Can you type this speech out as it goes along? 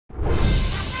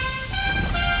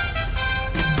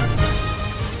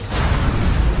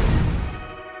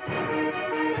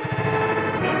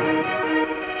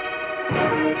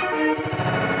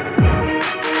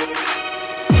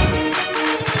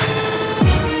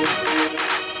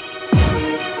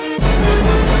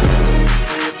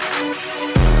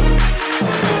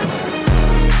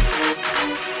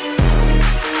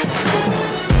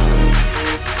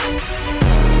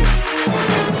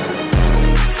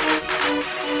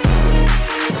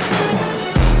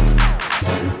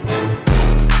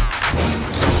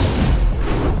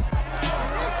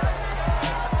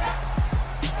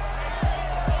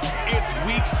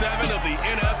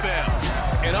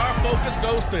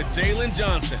to Jalen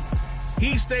Johnson.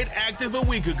 He stayed active a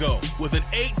week ago with an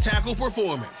 8-tackle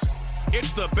performance.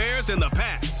 It's the Bears and the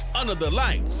Pats under the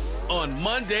lights on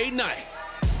Monday night.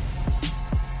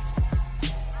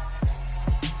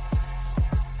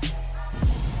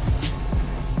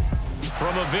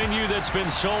 From a venue that's been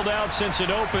sold out since it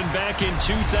opened back in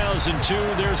 2002,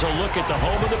 there's a look at the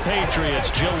home of the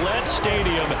Patriots, Gillette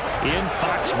Stadium in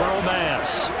Foxborough,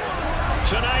 Mass.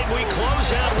 Tonight we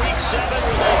close out Week 7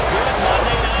 with a good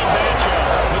Monday night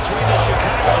matchup between the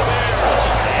Chicago Bears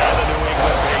and the New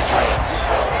England Patriots.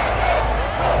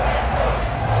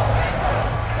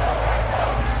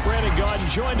 Brandon Gaudin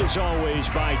joined as always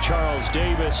by Charles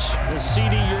Davis.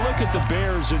 CD, you look at the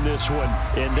Bears in this one,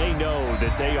 and they know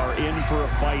that they are in for a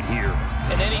fight here.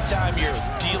 And anytime you're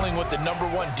dealing with the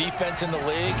 #1 defense in the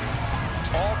league,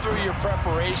 all through your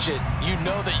preparation, you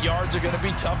know that yards are going to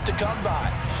be tough to come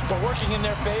by. But working in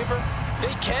their favor,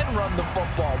 they can run the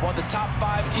football. One of the top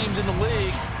 5 teams in the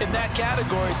league in that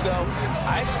category. So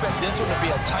I expect this one to be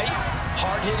a tight,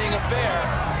 hard-hitting affair,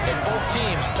 and both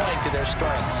teams playing to their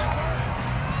strengths.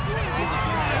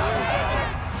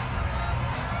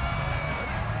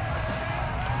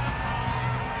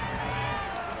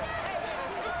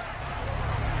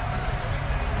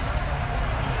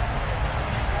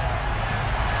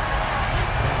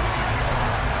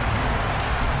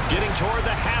 Toward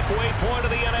the halfway point of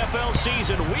the NFL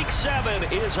season, Week 7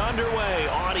 is underway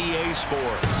on EA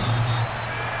Sports.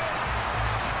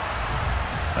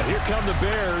 Here come the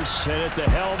Bears, and at the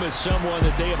helm is someone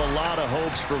that they have a lot of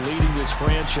hopes for leading this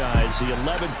franchise. The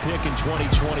 11th pick in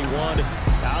 2021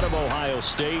 out of Ohio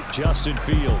State, Justin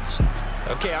Fields.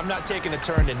 Okay, I'm not taking a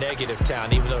turn to negative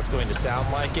town, even though it's going to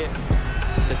sound like it.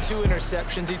 The 2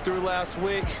 interceptions he threw last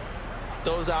week,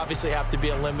 those obviously have to be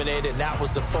eliminated, and that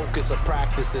was the focus of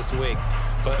practice this week.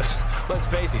 But let's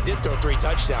face it, he did throw 3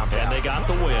 touchdown passes. And they got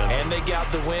the win. And they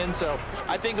got the win, so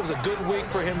I think it was a good week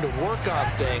for him to work on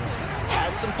things.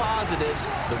 Had some positives,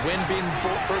 the win being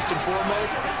first and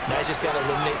foremost. Now he's just got to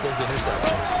eliminate those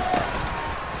interceptions.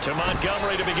 To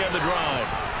Montgomery to begin the drive.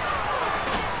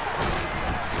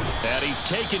 And he's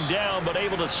taken down, but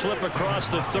able to slip across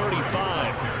the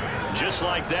 35. Just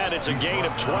like that, it's a gain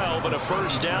of 12 and a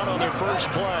first down on their first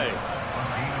play.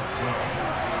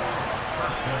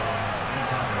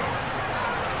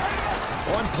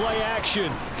 One play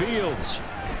action. Fields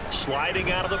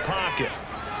sliding out of the pocket.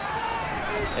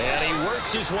 And he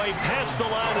works his way past the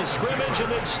line of scrimmage and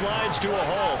then slides to a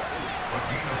halt.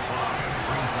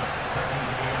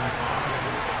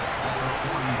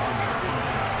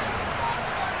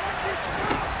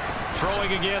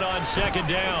 Throwing again on second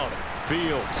down.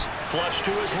 Fields flush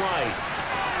to his right.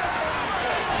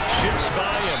 Shifts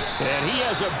by him. And he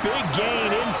has a big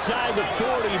gain inside the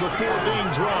 40 before being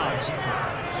dropped.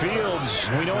 Fields,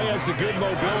 we know he has the good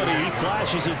mobility. He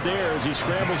flashes it there as he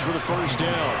scrambles for the first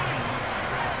down.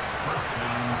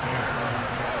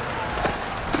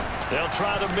 They'll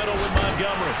try the middle with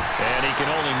Montgomery. And he can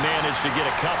only manage to get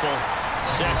a couple.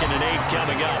 2nd and 8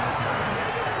 coming up.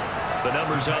 The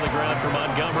numbers on the ground for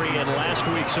Montgomery in last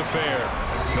week's affair.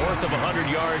 North of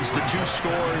 100 yards, the 2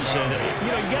 scores. And,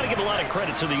 you got to give a lot of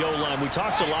credit to the O-line. We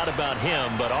talked a lot about him,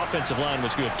 but offensive line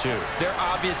was good, too. They're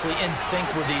obviously in sync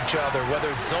with each other, whether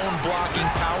it's zone blocking,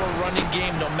 power running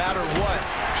game, no matter what.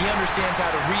 He understands how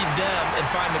to read them and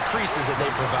find the creases that they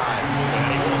provide.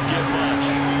 And he won't get much.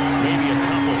 Maybe a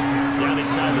couple down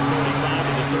inside the 35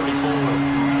 to the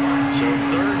 34. So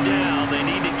 3rd down, they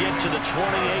need to get to the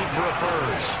 28 for a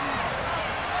first.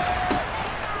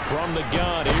 From the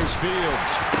gun, here's Fields.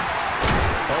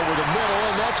 Over the middle,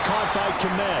 and that's caught by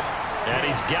Kmet. And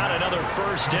he's got another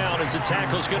first down as the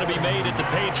tackle's going to be made at the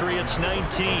Patriots'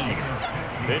 19.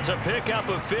 It's a pickup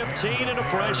of 15 and a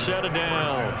fresh set of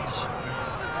downs.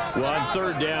 Well, on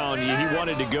 3rd down, he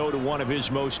wanted to go to one of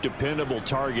his most dependable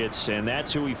targets, and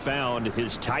that's who he found,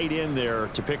 his tight end there,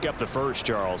 to pick up the first,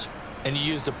 Charles. And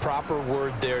you use the proper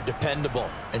word there, dependable,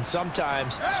 and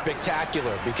sometimes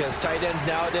spectacular, because tight ends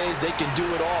nowadays, they can do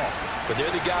it all. But they're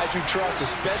the guys you trust,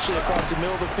 especially across the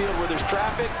middle of the field where there's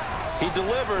traffic. He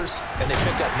delivers, and they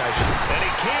pick up nicely. And he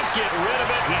can't get rid of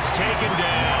it. He's taken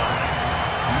down.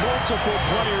 Multiple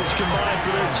players combined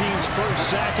for their team's first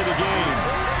sack of the game.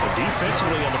 But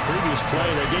defensively on the previous play,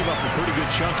 they gave up a pretty good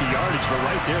chunk of yardage, but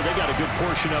right there, they got a good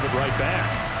portion of it right back.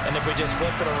 And if we just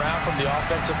flip it around from the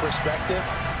offensive perspective,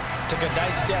 took a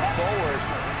nice step forward,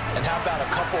 and how about a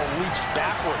couple of leaps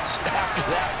backwards after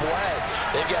that play?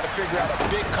 They've got to figure out a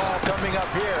big call coming up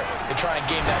here to try and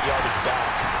gain that yardage back.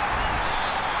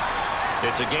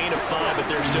 It's a gain of 5, but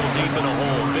they're still deep in a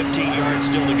hole. 15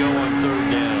 yards still to go on 3rd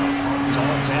down.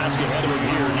 Tall task ahead of him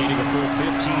here, needing a full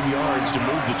 15 yards to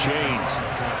move the chains.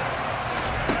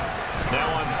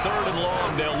 3rd and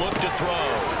long. They'll look to throw.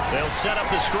 They'll set up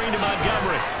the screen to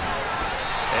Montgomery.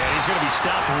 And he's going to be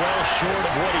stopped well short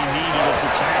of what he needed as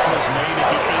the tackle is made at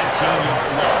the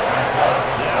 18-yard line.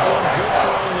 That one good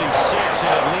for only 6,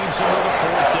 and it leaves him with a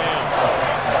 4th down.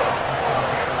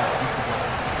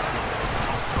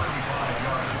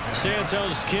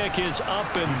 Santos' kick is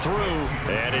up and through,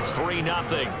 and it's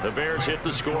 3-0. The Bears hit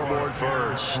the scoreboard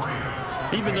first.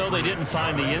 Even though they didn't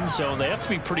find the end zone, they have to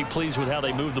be pretty pleased with how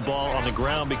they moved the ball on the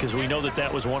ground because we know that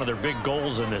that was one of their big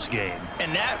goals in this game.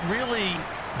 And that really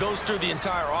goes through the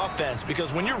entire offense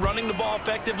because when you're running the ball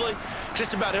effectively,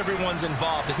 just about everyone's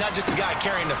involved. It's not just the guy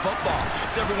carrying the football.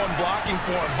 It's everyone blocking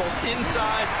for him, both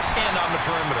inside and on the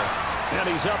perimeter. And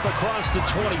he's up across the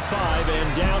 25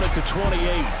 and down at the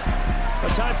 28. A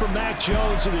time for Mac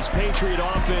Jones and his Patriot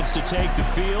offense to take the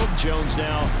field. Jones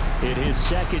now in his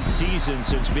 2nd season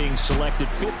since being selected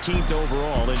 15th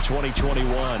overall in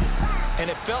 2021. And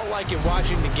it felt like in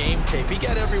watching the game tape, he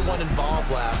got everyone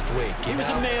involved last week. He was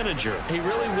a manager. He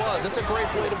really was. That's a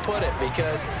great way to put it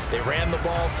because they ran the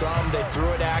ball some, they threw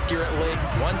it accurately.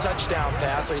 1 touchdown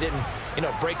pass, so he didn't,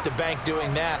 break the bank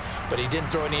doing that, but he didn't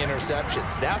throw any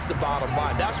interceptions. That's the bottom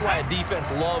line. That's why a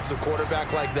defense loves a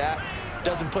quarterback like that.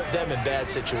 Doesn't put them in bad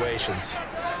situations.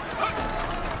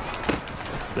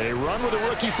 They run with a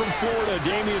rookie from Florida,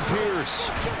 Dameon Pierce.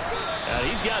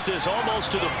 He's got this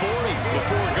almost to the 40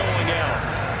 before going out.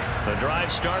 The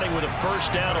drive starting with a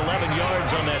 1st down, 11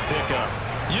 yards on that pickup.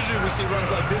 Usually we see runs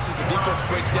like this as the defense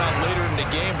breaks down later in the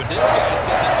game, but this guy is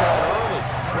setting the tone early,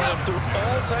 running through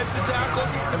all types of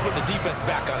tackles and putting the defense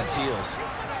back on its heels.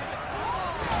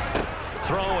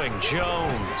 Throwing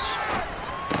Jones.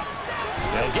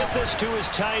 They'll get this to his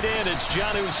tight end. It's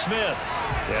Jonnu Smith.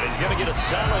 And he's going to get a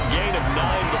solid gain of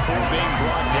 9 before being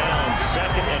brought down.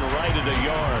 2nd and right at a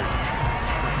yard.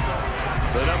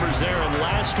 The numbers there in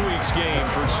last week's game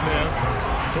for Smith.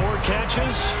 4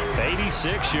 catches,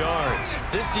 86 yards.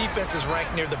 This defense is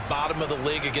ranked near the bottom of the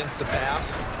league against the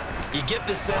pass. You get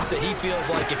the sense that he feels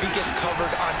like if he gets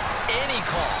covered on any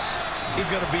call,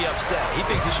 he's going to be upset. He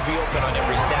thinks he should be open on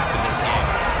every snap in this game.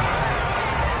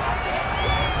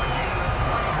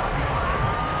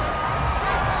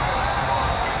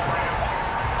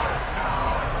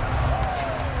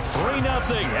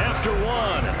 3-0 after 1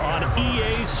 on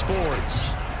EA Sports.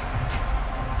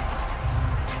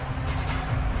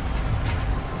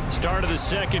 Start of the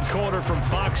 2nd quarter from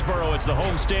Foxborough. It's the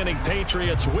homestanding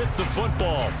Patriots with the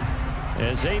football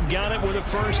as they've got it with a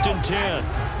 1st and 10.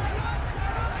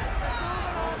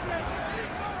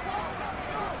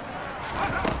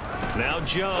 Now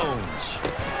Jones.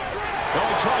 Oh,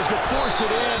 he tries to force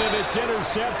it in, and it's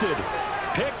intercepted.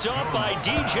 Picked up by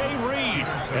DJ Reed.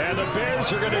 And the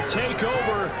Bears are going to take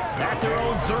over at their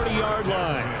own 30-yard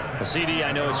line. CD,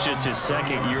 I know it's just his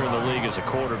 2nd year in the league as a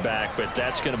quarterback, but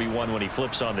that's going to be one when he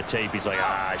flips on the tape. He's like,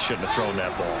 I shouldn't have thrown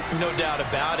that ball. No doubt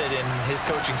about it, and his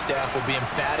coaching staff will be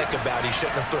emphatic about he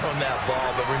shouldn't have thrown that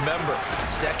ball. But remember,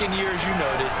 2nd year, as you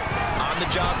noted,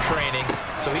 on-the-job training.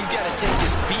 So he's got to take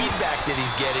this feedback that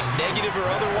he's getting, negative or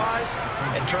otherwise,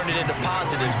 and turn it into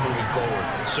positives moving forward.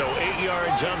 So 8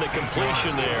 yards on the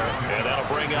completion there, and that'll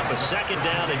bring up a 2nd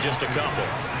down in just a couple.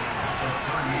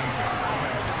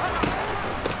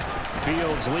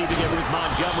 Fields leaving it with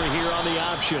Montgomery here on the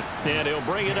option. And he'll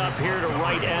bring it up here to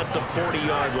right at the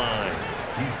 40-yard line.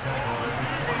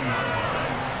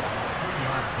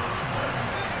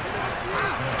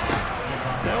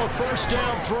 Now a 1st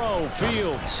down throw,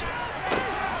 Fields.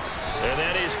 And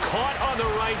that is caught on the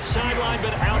right sideline,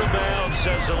 but out of bounds,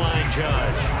 says the line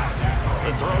judge.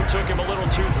 The throw took him a little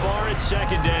too far at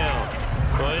 2nd down.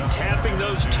 But tapping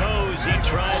those toes, he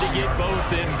tried to get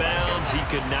both in bounds. He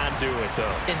could not do it,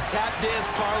 though. In tap dance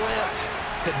parlance,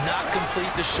 could not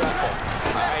complete the shuffle.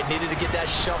 All right, needed to get that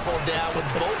shuffle down with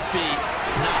both feet,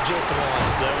 not just one.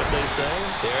 Is that what they say?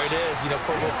 There it is.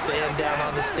 Put a little sand down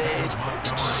on the stage.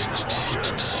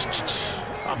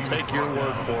 I'll take your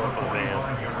word for it, my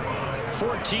man.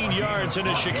 14 yards in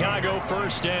a Chicago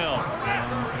 1st down.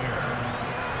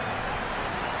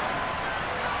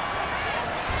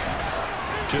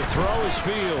 To throw is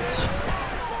Fields.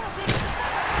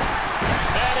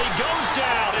 And he goes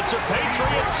down. It's a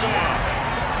Patriot sack.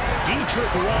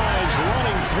 Dietrich Wise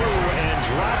running through and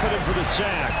dropping him for the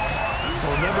sack.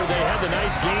 Well, remember, they had the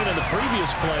nice gain on the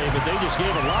previous play, but they just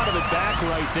gave a lot of it back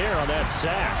right there on that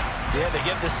sack. Yeah, they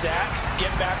get the sack,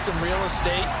 get back some real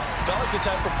estate. Felt like the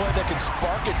type of play that could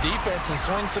spark a defense and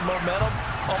swing some momentum.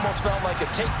 Almost felt like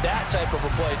a take that type of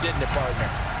a play, didn't it,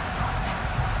 partner?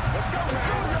 Let's go,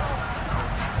 y'all.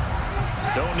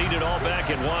 Don't need it all back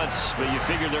at once, but you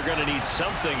figure they're going to need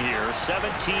something here.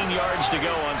 17 yards to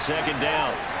go on 2nd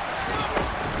down.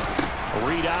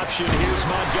 Read option, here's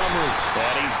Montgomery.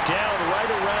 And he's down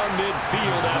right around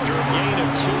midfield after a gain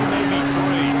of 2, maybe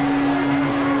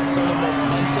 3. Some of the most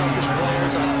unselfish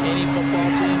players on any football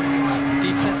team,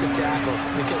 defensive tackles,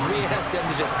 because we ask them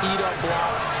to just eat up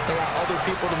blocks and allow other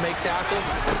people to make tackles.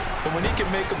 But when he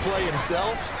can make a play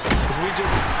himself, is we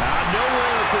just...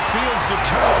 nowhere for Fields to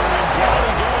turn, and down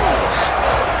he goes.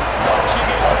 Marching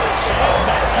in for the save,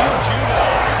 Matthew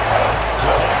Judon. So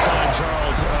that time,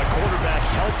 Charles, a quarterback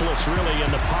helpless really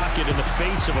in the pocket in the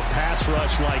face of a pass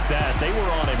rush like that. They were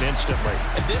on him instantly.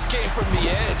 And this came from the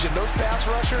edge, and those pass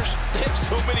rushers, they have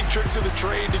so many tricks of the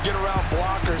trade to get around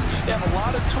blockers. They have a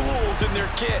lot of tools in their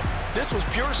kit. This was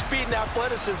pure speed and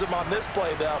athleticism on this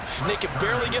play, though. And they could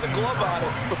barely get a glove on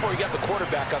it before he got the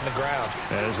quarterback on the ground.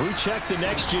 As we check the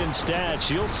next-gen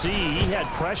stats, you'll see he had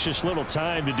precious little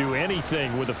time to do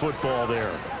anything with the football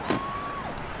there.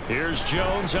 Here's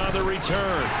Jones on the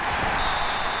return.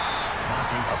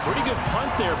 A pretty good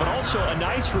punt there, but also a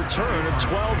nice return of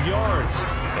 12 yards.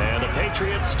 And the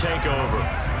Patriots take over.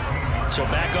 So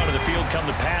back onto the field come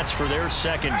the Pats for their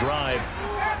second drive.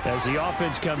 As the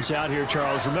offense comes out here,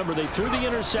 Charles, remember they threw the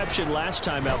interception last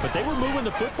time out, but they were moving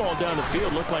the football down the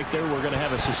field. Looked like they were going to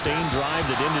have a sustained drive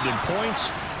that ended in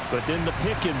points, but then the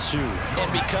pick ensued.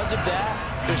 And because of that,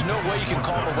 there's no way you can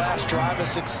call the last drive a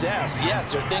success.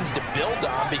 Yes, there are things to build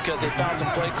on because they found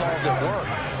some play calls that work.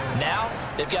 Now,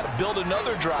 they've got to build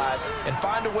another drive and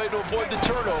find a way to avoid the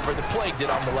turnover that plagued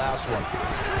it on the last one.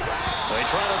 They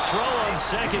try to throw on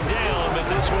second down, but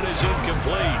this one is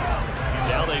incomplete.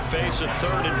 Now they face a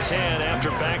 3rd and 10 after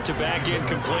back-to-back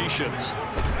incompletions.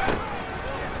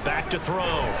 Back to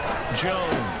throw.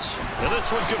 Jones. And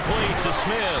this one complete to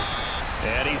Smith.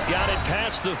 And he's got it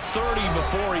past the 30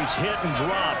 before he's hit and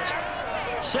dropped.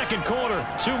 Second quarter,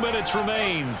 2 minutes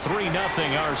remain.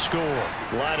 3-0 our score.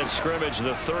 Line of scrimmage,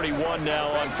 the 31 now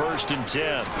on 1st and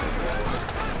 10.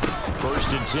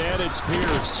 1st and 10, it's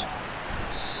Pierce.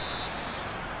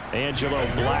 Angelo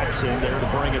Black's in there to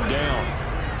bring him down.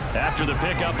 After the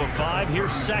pickup of 5,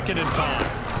 here's 2nd and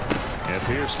 5. And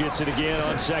Pierce gets it again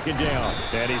on 2nd down.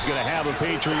 And he's going to have a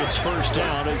Patriots first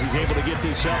down as he's able to get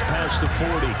this up past the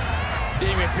 40.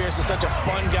 Dameon Pierce is such a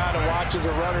fun guy to watch as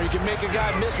a runner. He can make a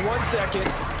guy miss 1 second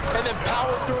and then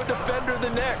power through a defender the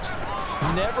next.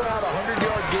 Never had a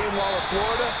 100-yard game while at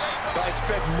Florida, but I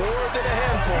expect more than a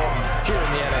handful here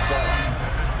in the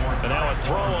NFL. And now a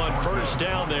throw on first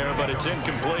down there, but it's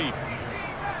incomplete.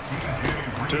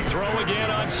 To throw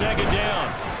again on 2nd down.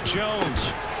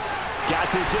 Jones got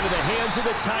this into the hands of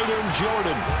the tight end,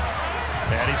 Jordan.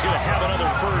 And he's going to have another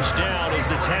first down as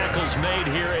the tackle's made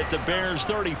here at the Bears'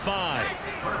 35.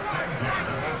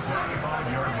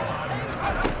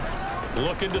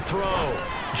 Looking to throw.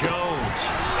 Jones.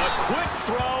 A quick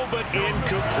throw, but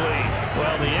incomplete.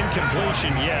 Well, the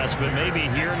incompletion, yes, but maybe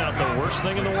here not the worst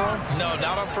thing in the world? No,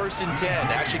 not on 1st and 10.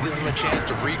 Actually gives them a chance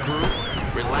to regroup,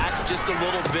 relax just a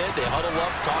little bit. They huddle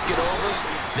up, talk it over.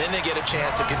 Then they get a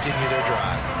chance to continue their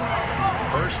drive.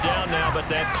 First down now, but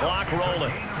that clock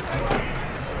rolling.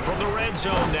 From the red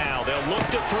zone now, they'll look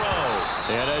to throw.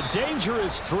 And a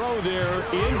dangerous throw there,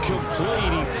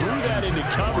 incomplete. He threw that into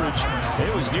coverage.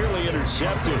 It was nearly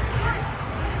intercepted.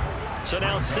 So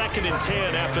now 2nd and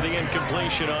 10 after the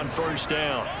incompletion on first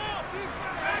down.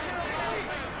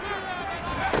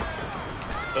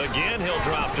 Again, he'll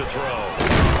drop to throw.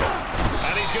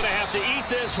 And he's going to have to eat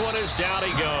this one as down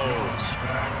he goes.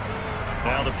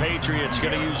 Now the Patriots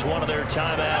going to use one of their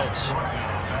timeouts,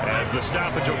 as the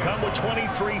stoppage will come with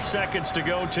 23 seconds to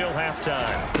go till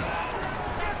halftime.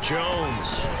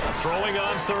 Jones throwing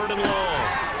on 3rd and long.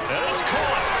 And it's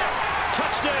caught.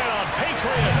 Touchdown,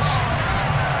 Patriots.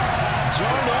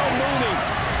 Darnell Mooney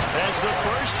as the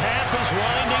first half is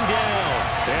winding down.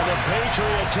 And the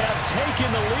Patriots have taken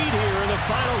the lead here in the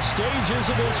final stages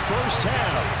of this first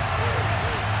half.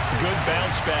 Good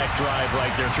bounce-back drive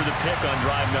right there through the pick on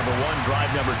drive number 1. Drive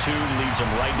number 2 leads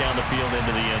them right down the field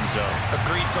into the end zone.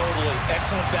 Agree totally.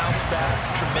 Excellent bounce-back,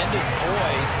 tremendous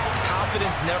poise,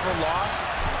 confidence never lost,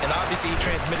 and obviously he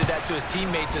transmitted that to his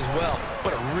teammates as well.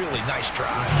 What a really nice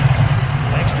drive.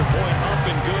 Extra point up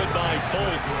and good by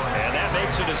Folk, and that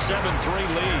makes it a 7-3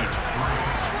 lead.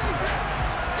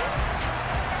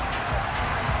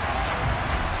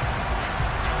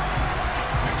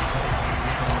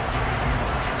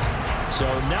 So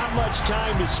not much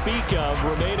time to speak of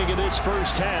remaining in this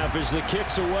first half as the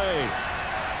kick's away.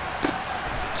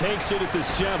 Takes it at the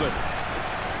 7.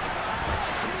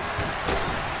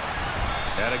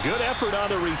 And a good effort on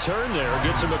the return there.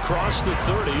 Gets him across the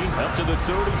 30, up to the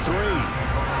 33.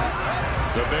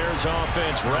 The Bears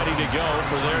offense ready to go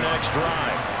for their next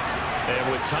drive.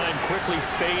 And with time quickly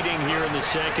fading here in the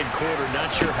second quarter,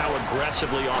 not sure how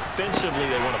aggressively, offensively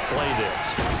they want to play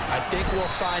this. I think we'll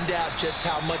find out just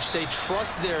how much they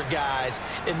trust their guys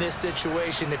in this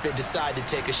situation if they decide to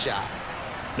take a shot.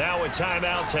 Now a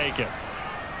timeout taken.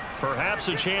 Perhaps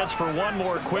a chance for one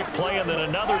more quick play and then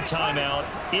another timeout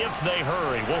if they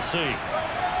hurry. We'll see.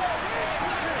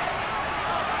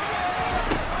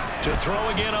 To throw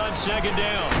again on second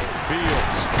down.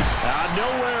 Fields.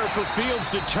 Nowhere for Fields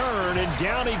to turn, and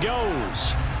down he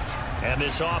goes. And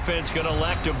this offense going to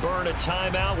elect to burn a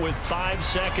timeout with 5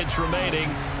 seconds remaining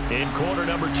in quarter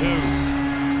number 2.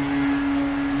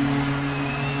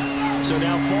 So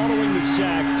now following the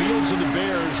sack, Fields and the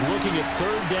Bears looking at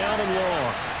third down and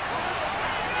long.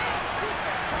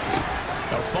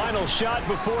 A final shot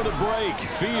before the break.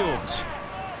 Fields.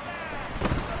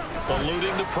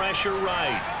 Eluding the pressure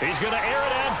right. He's going to air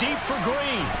it out deep for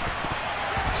Green.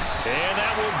 And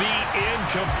that will be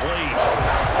incomplete.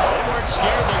 They weren't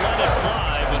scared to let it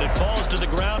fly, but it falls to the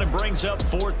ground and brings up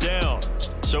fourth down.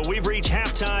 So we've reached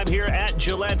halftime here at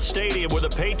Gillette Stadium with the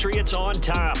Patriots on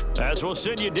top. As we'll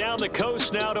send you down the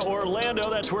coast now to Orlando,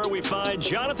 that's where we find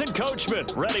Jonathan Coachman,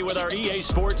 ready with our EA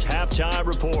Sports Halftime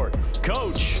Report.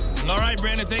 Coach. All right,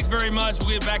 Brandon, thanks very much. We'll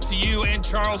get back to you and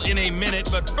Charles in a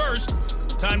minute. But first,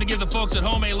 time to give the folks at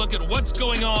home a look at what's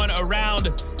going on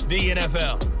around the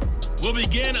NFL. We'll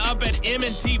begin up at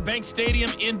M&T Bank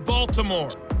Stadium in Baltimore,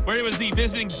 where it was the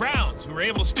visiting Browns who were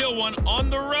able to steal one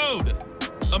on the road.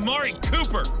 Amari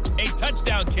Cooper, a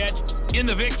touchdown catch in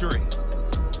the victory.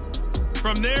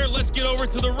 From there, let's get over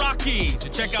to the Rockies to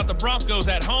check out the Broncos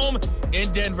at home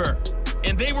in Denver.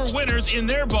 And they were winners in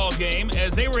their ball game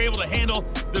as they were able to handle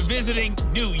the visiting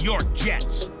New York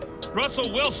Jets.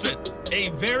 Russell Wilson, a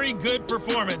very good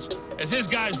performance as his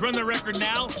guys run the record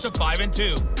now to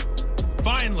 5-2.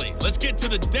 Finally, let's get to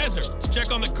the desert to check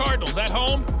on the Cardinals at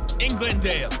home in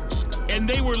Glendale. And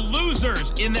they were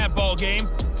losers in that ball game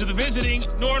to the visiting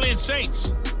New Orleans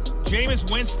Saints.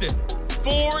 Jameis Winston,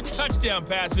 4 touchdown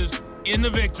passes in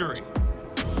the victory.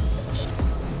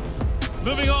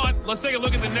 Moving on, let's take a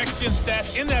look at the next-gen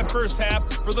stats in that first half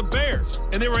for the Bears.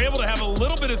 And they were able to have a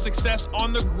little bit of success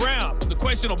on the ground. The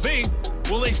question will be,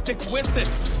 will they stick with it?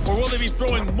 Or will they be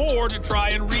throwing more to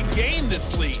try and regain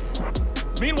this lead?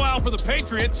 Meanwhile, for the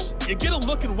Patriots, you get a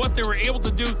look at what they were able to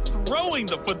do throwing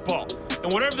the football.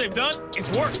 And whatever they've done,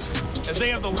 it's worked, as they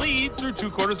have the lead through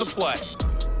 2 quarters of play.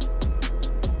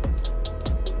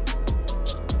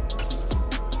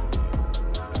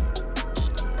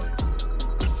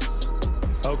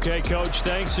 Okay, Coach,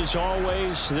 thanks as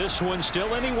always. This one's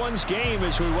still anyone's game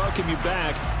as we welcome you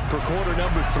back for quarter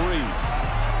number 3.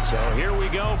 So here we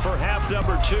go for half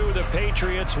number 2. The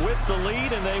Patriots with the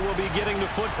lead, and they will be getting the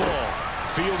football.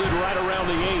 Fielded right around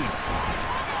the 8.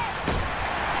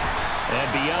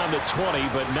 And beyond the 20,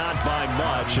 but not by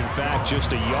much. In fact,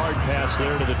 just a yard pass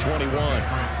there to the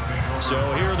 21.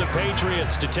 So here are the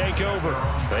Patriots to take over.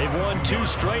 They've won 2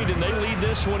 straight, and they lead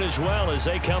this one as well as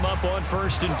they come up on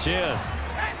 1st and 10.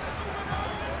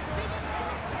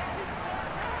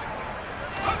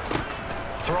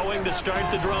 Throwing to start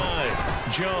the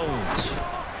drive. Jones.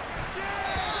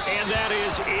 And that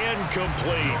is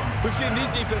incomplete. We've seen these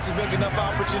defenses make enough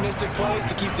opportunistic plays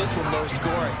to keep this one low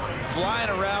scoring. Flying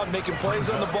around, making plays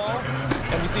on the ball,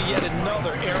 and we see yet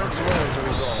another errant throw as a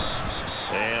result.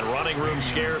 And running room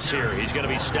scarce here. He's going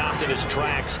to be stopped in his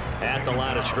tracks at the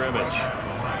line of scrimmage.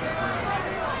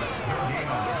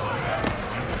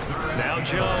 Now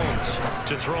Jones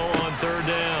to throw on 3rd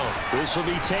down. This will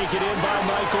be taken in by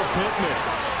Michael Pittman.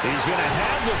 He's going to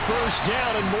have the first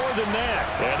down and more than that.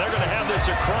 And they're going to have this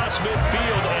across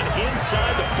midfield and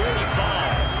inside the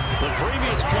 45. The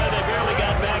previous play, they barely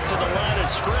got back to the line of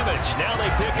scrimmage. Now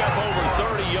they pick up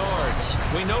over 30 yards.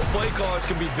 We know play callers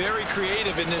can be very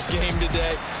creative in this game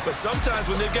today, but sometimes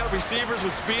when they've got receivers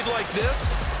with speed like this,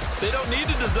 they don't need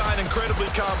to design incredibly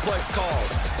complex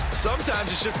calls.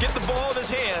 Sometimes it's just get the ball in his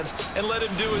hands and let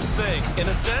him do his thing. In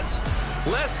a sense,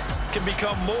 less can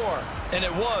become more, and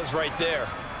it was right there.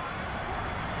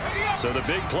 So the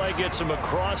big play gets him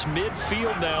across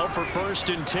midfield now for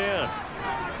 1st and 10.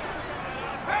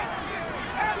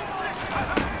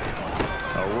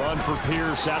 A run for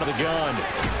Pierce out of the gun.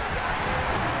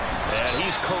 And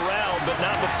he's corralled, but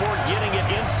not before getting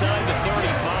it inside the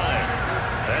 35.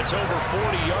 That's over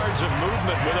 40 yards of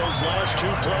movement with those last 2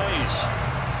 plays.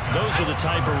 Those are the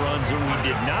type of runs that we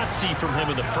did not see from him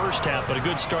in the first half, but a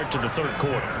good start to the 3rd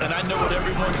quarter. And I know what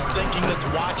everyone's thinking that's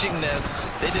watching this.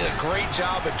 They did a great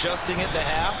job adjusting at the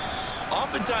half.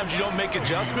 Oftentimes you don't make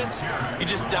adjustments. You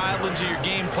just dial into your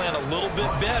game plan a little bit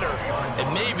better,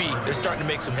 and maybe they're starting to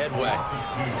make some headway.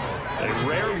 A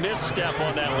rare misstep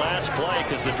on that last play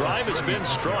because the drive has been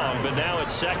strong, but now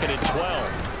it's 2nd and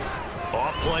 12.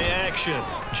 Off play action.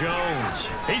 Jones.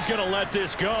 He's going to let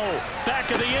this go.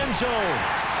 Back of the end zone.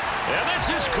 And this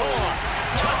is caught.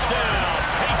 Touchdown,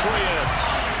 Patriots.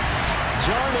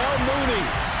 Darnell Mooney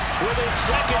with his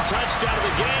 2nd touchdown of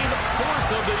the game, 4th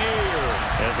of the year,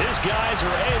 as his guys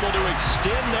are able to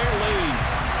extend their lead.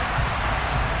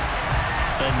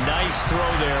 A nice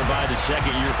throw there by the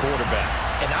 2nd-year quarterback.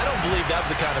 And I don't believe that was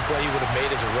the kind of play he would have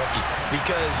made as a rookie,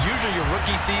 because usually your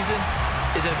rookie season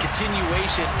is a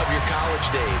continuation of your college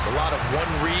days. A lot of one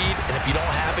read, and if you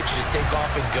don't have it, you just take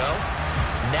off and go.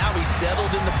 Now he's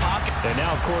settled in the pocket. And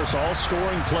now, of course, all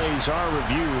scoring plays are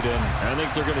reviewed, and I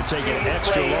think they're going to take an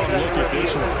extra long look at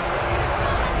this one.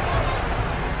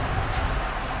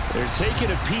 They're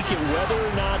taking a peek at whether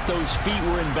or not those feet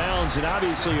were in bounds, and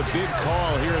obviously a big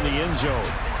call here in the end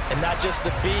zone. And not just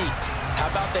the feet. How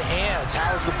about the hands?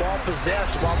 How is the ball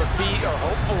possessed while the feet are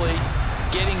hopefully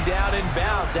getting down in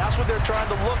bounds? That's what they're trying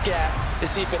to look at to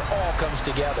see if it all comes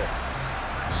together.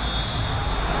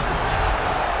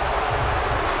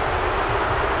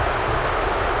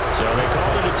 So they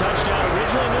called it a touchdown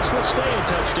originally, and this will stay a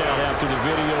touchdown after the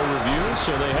video review,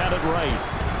 so they had it right.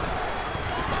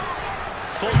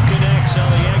 Fulton connects on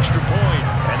the extra point,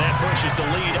 and that pushes the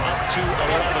lead up to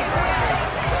 11.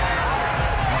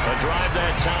 A drive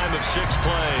that time of 6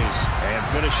 plays. And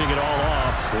finishing it all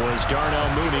off was Darnell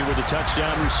Mooney with a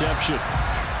touchdown reception.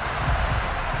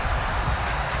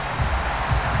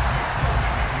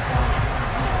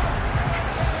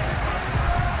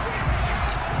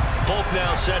 Folk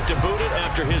now set to boot it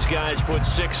after his guys put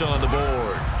 6 on the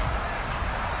board.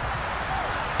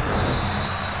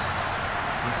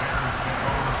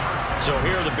 So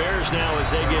here are the Bears now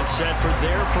as they get set for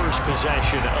their first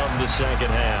possession of the 2nd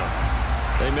half.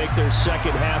 They make their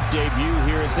 2nd half debut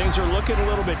here, and things are looking a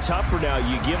little bit tougher now.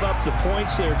 You give up the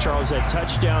points there, Charles, that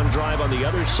touchdown drive on the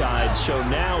other side. So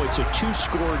now it's a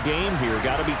 2-score game here.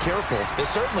 Got to be careful. They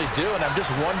certainly do, and I'm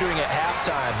just wondering at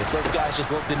halftime if those guys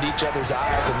just looked into each other's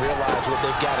eyes and realized what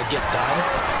they've got to get done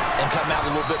and come out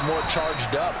a little bit more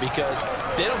charged up, because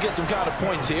if they don't get some kind of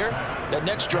points here, that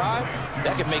next drive,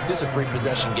 that could make this a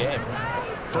 3-possession game.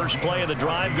 First play of the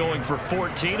drive going for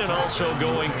 14 and also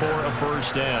going for a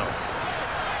first down.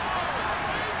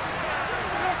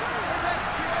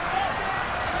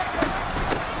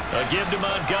 A give to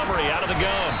Montgomery out of the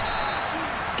gun.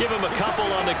 Give him a couple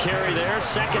on the carry there.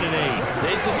 2nd and 8.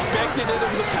 They suspected it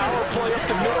was a power play up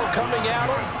the middle coming at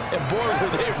them, and boy,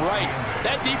 were they right.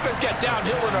 That defense got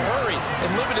downhill in a hurry and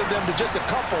limited them to just a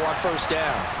couple on first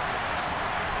down.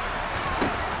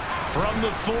 From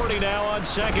the 40 now on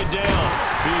 2nd down.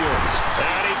 Fields.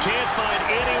 And he can't find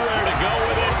anywhere to go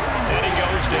with it, and he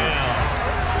goes down.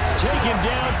 Taken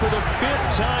down for the 5th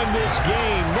time this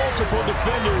game. Multiple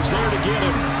defenders there to get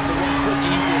him. So one quick,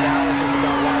 easy analysis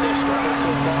about why they've struggled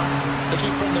so far. They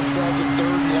keep putting themselves in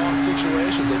 3rd and long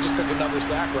situations. They just took another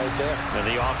sack right there. And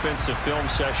the offensive film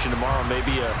session tomorrow may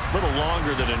be a little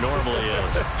longer than it normally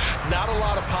is. Not a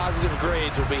lot of positive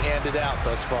grades will be handed out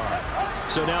thus far.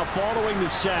 So now following the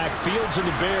sack, Fields and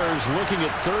the Bears looking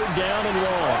at 3rd down and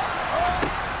long.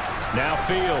 Now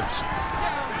Fields.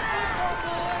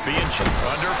 Being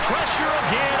under pressure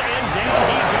again, and down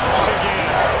he goes again.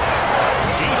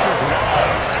 Dietrich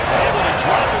Wise able to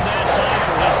drop him that time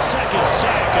for his 2nd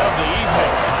sack of the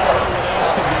evening. I don't know what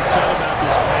else can be said about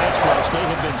this pass rush. They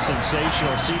have been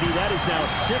sensational. CD, that is now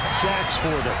 6 sacks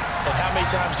for them. And how many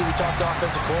times do we talk to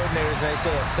offensive coordinators and they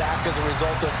say a sack is a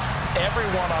result of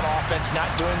everyone on offense not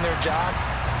doing their job?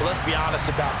 But let's be honest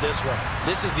about this one.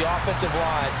 This is the offensive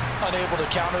line unable to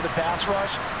counter the pass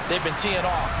rush. They've been teeing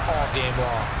off all game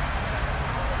long.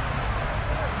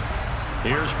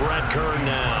 Here's Brett Kern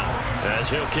now as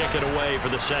he'll kick it away for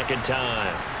the 2nd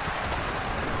time.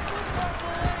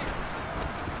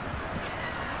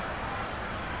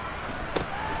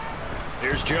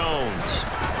 Here's Jones.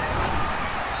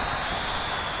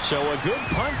 So a good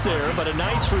punt there, but a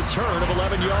nice return of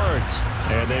 11 yards.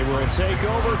 And they will take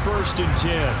over 1st and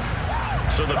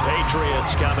 10. So the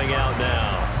Patriots coming out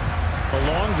now. A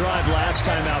long drive last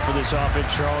time out for this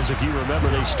offense, Charles. If you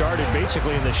remember, they started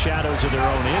basically in the shadows of their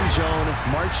own end zone,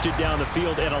 marched it down the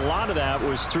field, and a lot of that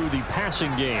was through the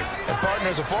passing game. And partner,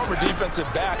 as a former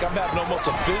defensive back, I'm having almost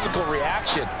a physical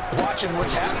reaction watching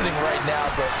what's happening right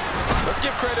now. But let's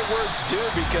give credit where it's due,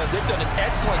 because they've done an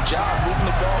excellent job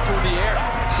moving the ball through the air.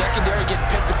 Secondary getting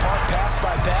picked apart pass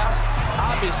by pass.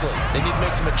 obviously, they need to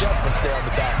make some adjustments there on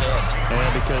the back end.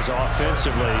 And because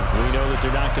offensively, we know that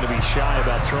they're not going to be shy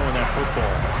about throwing that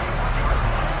football.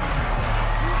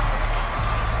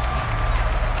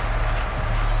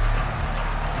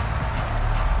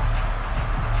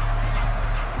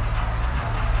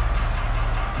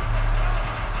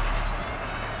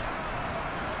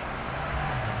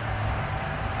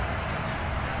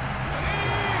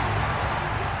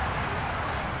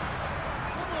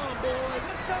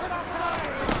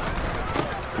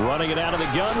 Running it out of the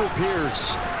gun with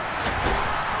Pierce.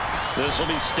 This will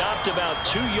be stopped about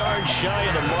 2 yards shy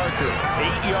of the marker.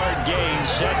 8-yard gain,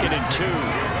 2nd and 2.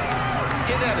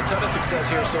 Getting had a ton of success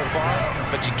here so far,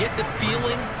 but you get the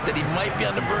feeling that he might be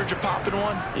on the verge of popping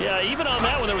one. Yeah, even on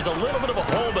that one, there was a little bit of a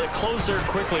hole, but it closed there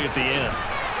quickly at the end.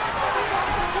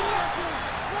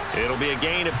 It'll be a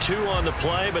gain of 2 on the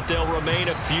play, but they'll remain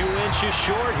a few inches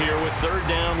short here with 3rd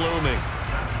down looming.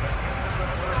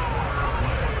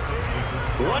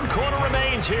 1 quarter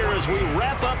remains here as we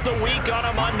wrap up the week on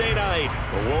a Monday night.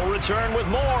 We'll return with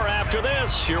more after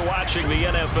this. You're watching the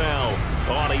NFL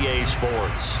on EA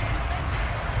Sports.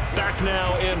 Back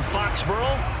now in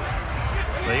Foxborough.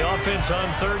 The offense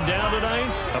on 3rd down tonight.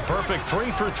 A perfect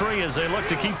 3 for 3 as they look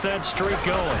to keep that streak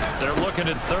going. They're looking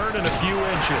at 3rd and a few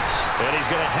inches. And he's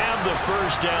going to have the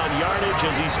 1st down yardage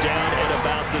as he's down at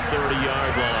about the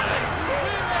 30-yard line.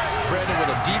 Brandon,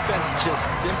 when a defense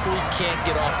just simply can't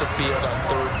get off the field on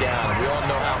 3rd down, we all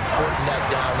know how important that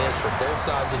down is for both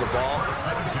sides of the ball,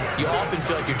 you often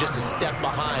feel like you're just a step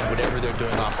behind whatever they're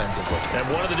doing offensively. And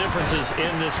one of the differences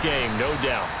in this game, no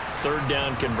doubt, 3rd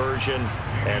down conversion,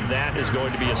 and that is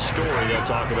going to be a story they'll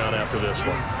talk about after this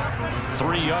one.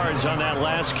 3 yards on that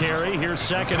last carry. Here's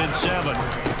 2nd and 7.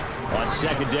 On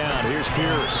 2nd down, here's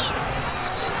Pierce.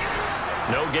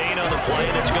 No gain on the play,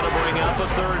 and it's going to bring up a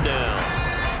 3rd down.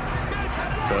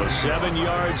 So 7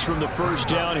 yards from the 1st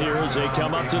down here as they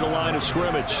come up to the line of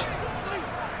scrimmage.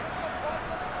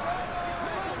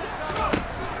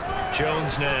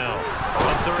 Jones now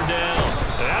on 3rd down.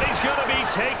 And he's going to be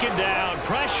taken down.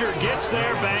 Pressure gets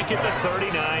there back at the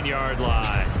 39-yard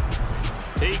line.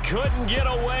 He couldn't get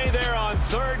away there on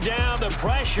 3rd down. The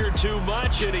pressure too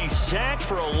much, and he's sacked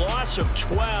for a loss of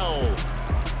 12.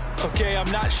 Okay, I'm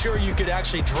not sure you could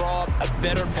actually draw up a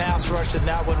better pass rush than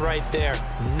that one right there.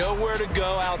 Nowhere to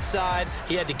go outside.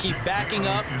 He had to keep backing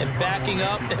up and backing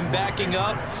up and backing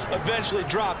up. Eventually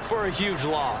dropped for a huge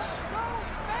loss.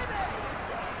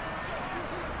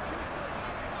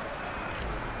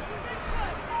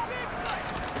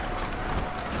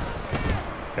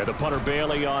 And the punter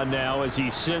Bailey on now as he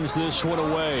sends this one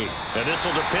away. And this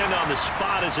will depend on the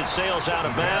spot as it sails out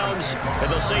of bounds.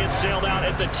 And they'll say it sailed out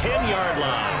at the 10-yard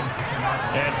line.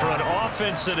 And for an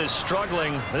offense that is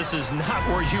struggling, this is not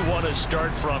where you want to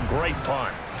start from. Great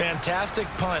punt. Fantastic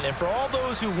punt. And for all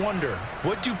those who wonder,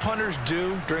 what do punters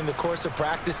do during the course of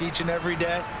practice each and every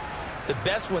day? The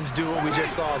best ones do what we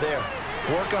just saw there.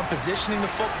 Work on positioning the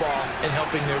football and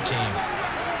helping their team.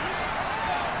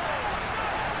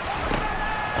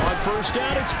 On 1st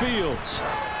down, it's Fields.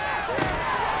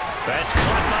 That's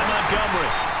caught by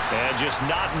Montgomery. And just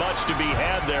not much to be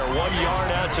had there. 1 yard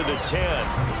out to the 10.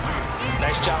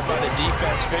 Nice job by the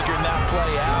defense figuring that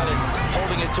play out and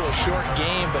holding it to a short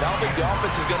game. But I don't think the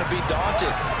offense is going to be daunted.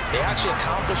 They actually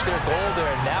accomplished their goal there.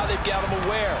 And now they've got them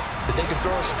aware that they can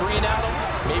throw a screen at them,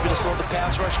 maybe to slow the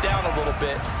pass rush down a little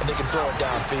bit, and they can throw it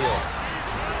downfield.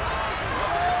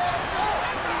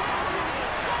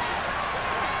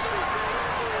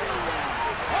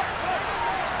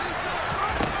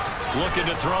 Looking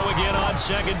to throw again on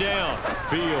 2nd down.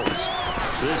 Fields.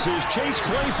 This is Chase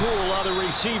Claypool on the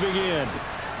receiving end.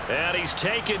 And he's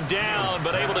taken down,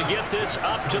 but able to get this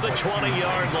up to the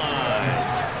 20-yard line.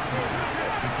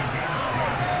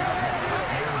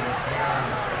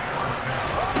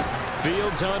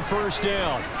 Fields on 1st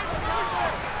down.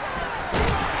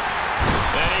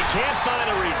 And he can't find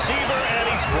a receiver, and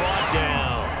he's brought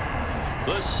down.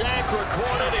 The sack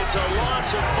recorded. It's a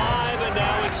loss of 5, and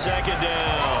now it's 2nd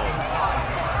down.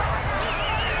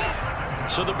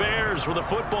 So the Bears with the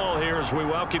football here as we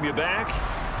welcome you back.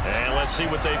 And let's see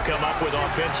what they've come up with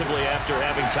offensively after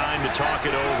having time to talk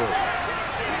it over.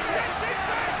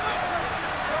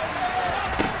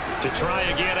 To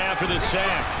try again after the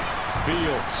sack.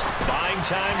 Fields buying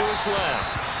time to his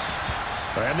left.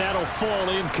 And that'll fall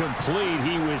incomplete.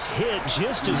 He was hit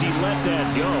just as he let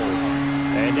that go.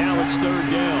 And now it's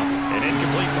 3rd down. An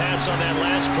incomplete pass on that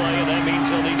last play, and that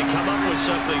means they'll need to come up with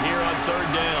something here on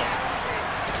 3rd down.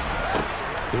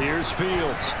 Here's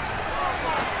Fields.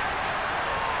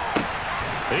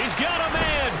 He's got a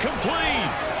man, complete.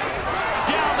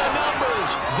 Down the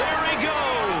numbers. There he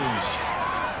goes.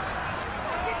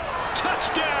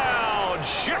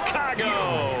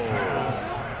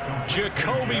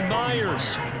 Jacoby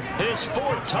Myers, his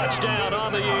 4th touchdown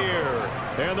on the year.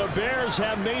 And the Bears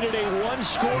have made it a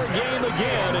one-score game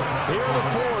again here in the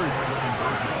 4th.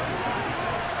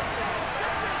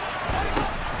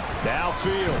 Now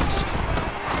Fields.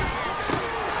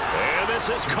 And this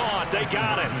is caught. They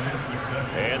got it.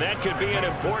 And that could be an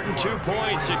important 2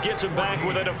 points. It gets them back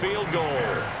within a field goal.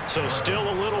 So still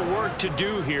a little work to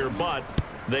do here, but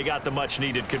they got the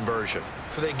much-needed conversion.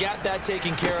 So they got that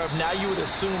taken care of. Now you would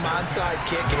assume onside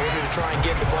kick in order to try and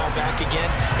get the ball back again,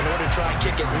 in order to try and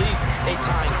kick at least a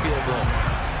tying field goal.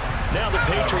 Now the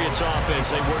Patriots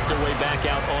offense, they work their way back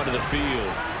out onto the field.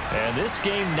 And this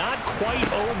game not quite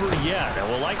over yet. And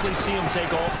we'll likely see him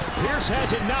take off. Pierce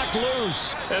has it knocked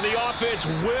loose. And the offense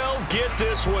will get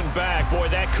this one back. Boy,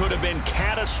 that could have been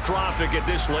catastrophic at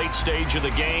this late stage of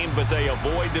the game, but they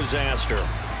avoid disaster.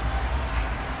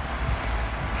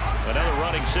 Another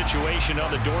running situation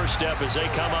on the doorstep as they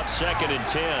come up 2nd and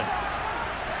 10.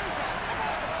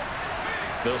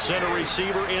 They'll send a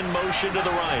receiver in motion to the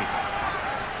right.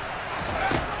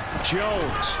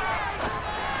 Jones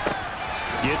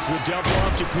gets the double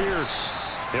off to Pierce.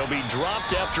 He'll be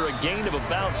dropped after a gain of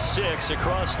about 6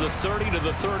 across the 30 to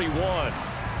the 31.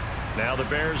 Now the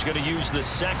Bears going to use the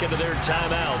 2nd of their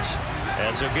timeouts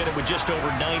as they'll get it with just over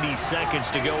 90 seconds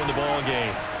to go in the ball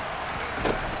game.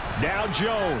 Now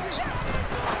Jones.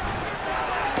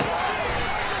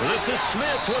 This is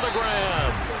Smith with a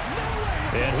grab.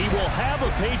 And he will have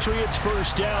a Patriots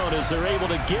first down as they're able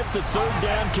to get the 3rd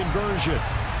down conversion.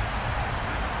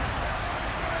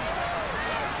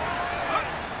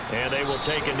 And they will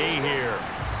take a knee here.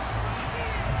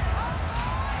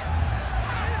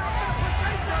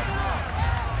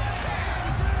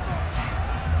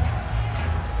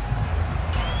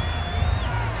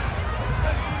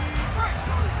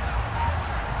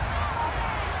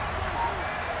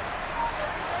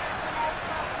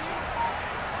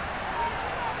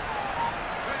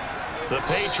 The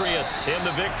Patriots in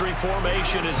the victory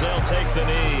formation as they'll take the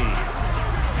knee.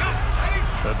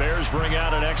 The Bears bring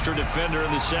out an extra defender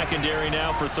in the secondary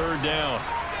now for 3rd down.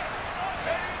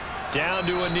 Down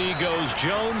to a knee goes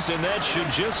Jones, and that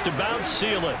should just about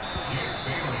seal it.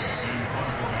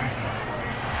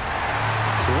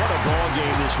 What a ball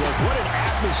game this was. What an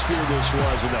atmosphere this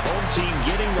was. And the home team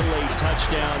getting the late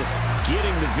touchdown,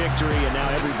 getting the victory, and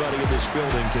now everybody in this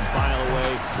building can file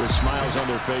away with smiles on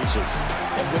their faces.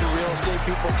 And what do real estate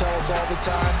people tell us all the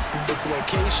time? It's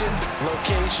location,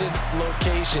 location,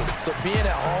 location. So being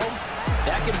at home,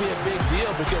 that can be a big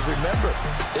deal because remember,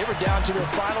 they were down to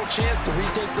their final chance to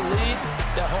retake the lead.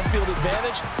 That home field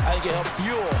advantage, I think it helped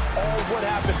fuel all what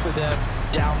happened for them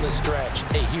down the stretch.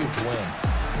 A huge win.